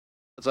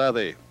It's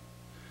Athy.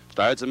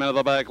 Starts him into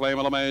the back lane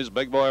with a maze.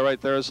 Big Boy right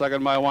there,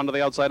 second by one to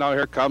the outside. Now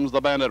here comes the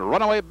Bandit.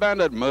 Runaway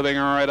Bandit moving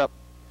right up.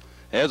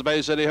 Here's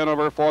Bay City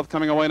Hanover. Fourth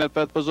coming away in at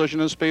fifth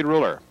position is Speed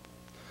Ruler.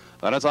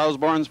 Then it's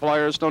Osborne's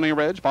Flyer, Stony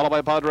Ridge, followed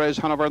by Padres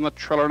Hanover in the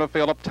trailer in the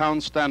field. Uptown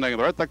standing.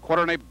 They're at the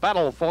quarter in a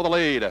battle for the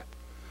lead.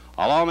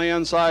 Along the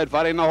inside,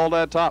 fighting to hold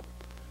that top.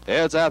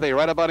 It's Athy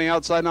right up on the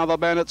outside. Now the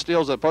Bandit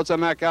steals it, puts a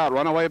neck out.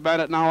 Runaway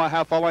Bandit now a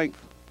half a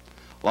length.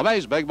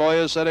 LeMay's Big Boy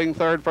is sitting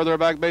third. Further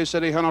back, Bay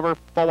City Hanover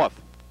fourth.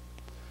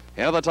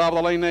 Into the top of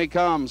the lane they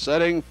come.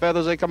 Sitting fifth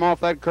as they come off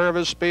that curve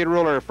is Speed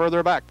Ruler.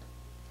 Further back.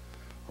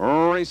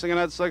 Racing in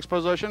that sixth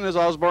position is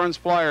Osborne's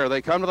Flyer.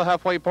 They come to the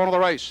halfway point of the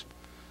race.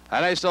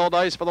 And they still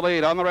dice for the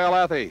lead. On the rail,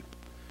 Athy.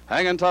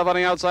 Hanging tough on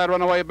the outside.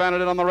 Runaway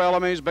Bandit on the rail.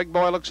 LeMay's Big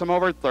Boy looks him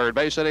over third.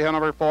 Bay City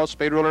Hanover fourth.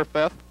 Speed Ruler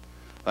fifth.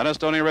 Then is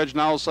Stony Ridge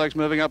now sixth.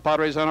 Moving up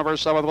Padres Hanover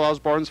seventh with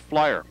Osborne's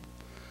Flyer.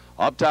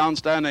 Uptown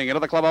standing. Into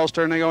the clubhouse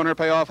turn they go in her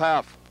payoff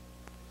half.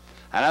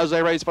 And as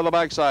they race for the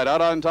backside,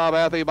 out on top,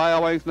 Athy by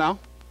a length now.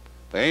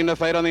 Aim to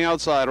fade on the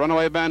outside.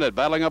 Runaway Bandit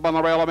battling up on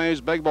the rail. LeMay's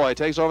Big Boy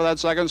takes over that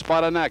second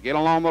spot of neck. In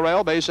along the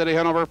rail. Bay City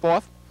Hanover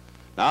fourth.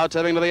 Now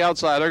tipping to the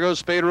outside. There goes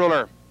Speed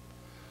Ruler.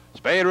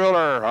 Speed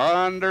Ruler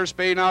under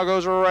speed now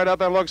goes right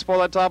up and looks for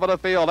the top of the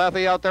field.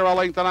 Athy out there a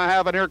length and a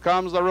half, and here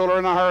comes the Ruler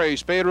in a hurry.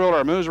 Speed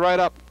Ruler moves right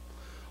up.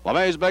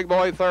 LeMay's Big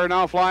Boy third,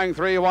 now flying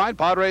three wide.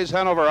 Padres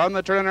Hanover on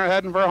the turn, they're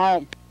heading for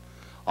home.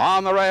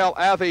 On the rail,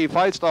 Athy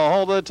fights to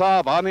hold the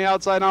top. On the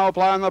outside now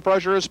applying the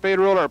pressure is Speed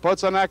Ruler.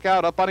 Puts the neck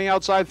out, up on the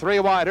outside, three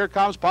wide. Here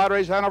comes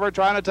Padres Hanover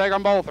trying to take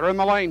them both. They're in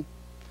the lane.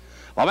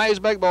 LeMay's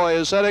Big Boy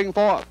is sitting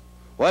fourth.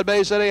 With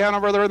Bay City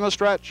Hanover, they're in the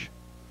stretch.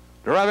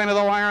 Driving to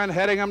the wire and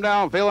heading him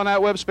down. Feeling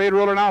that whip. Speed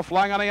Ruler now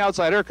flying on the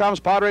outside. Here comes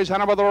Padres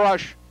Hanover with a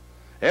rush.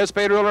 It's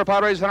Speed Ruler,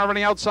 Padres Hanover on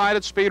the outside.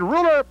 It's Speed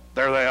Ruler.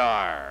 There they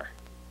are.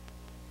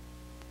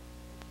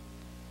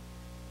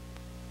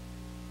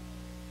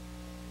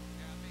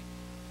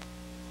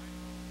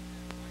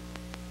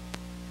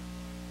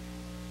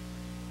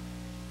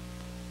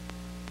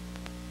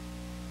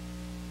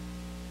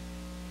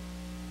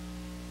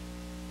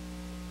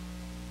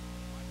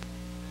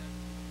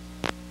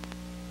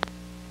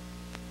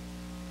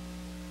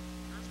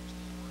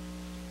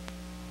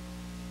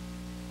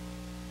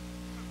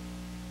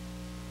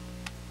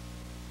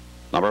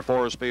 Number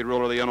 4, Speed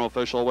Ruler, the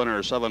unofficial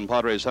winner. 7,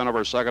 Padres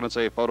Hanover, second. It's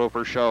a photo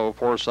for show.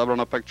 4-7 on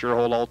a picture.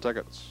 Hold all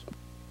tickets.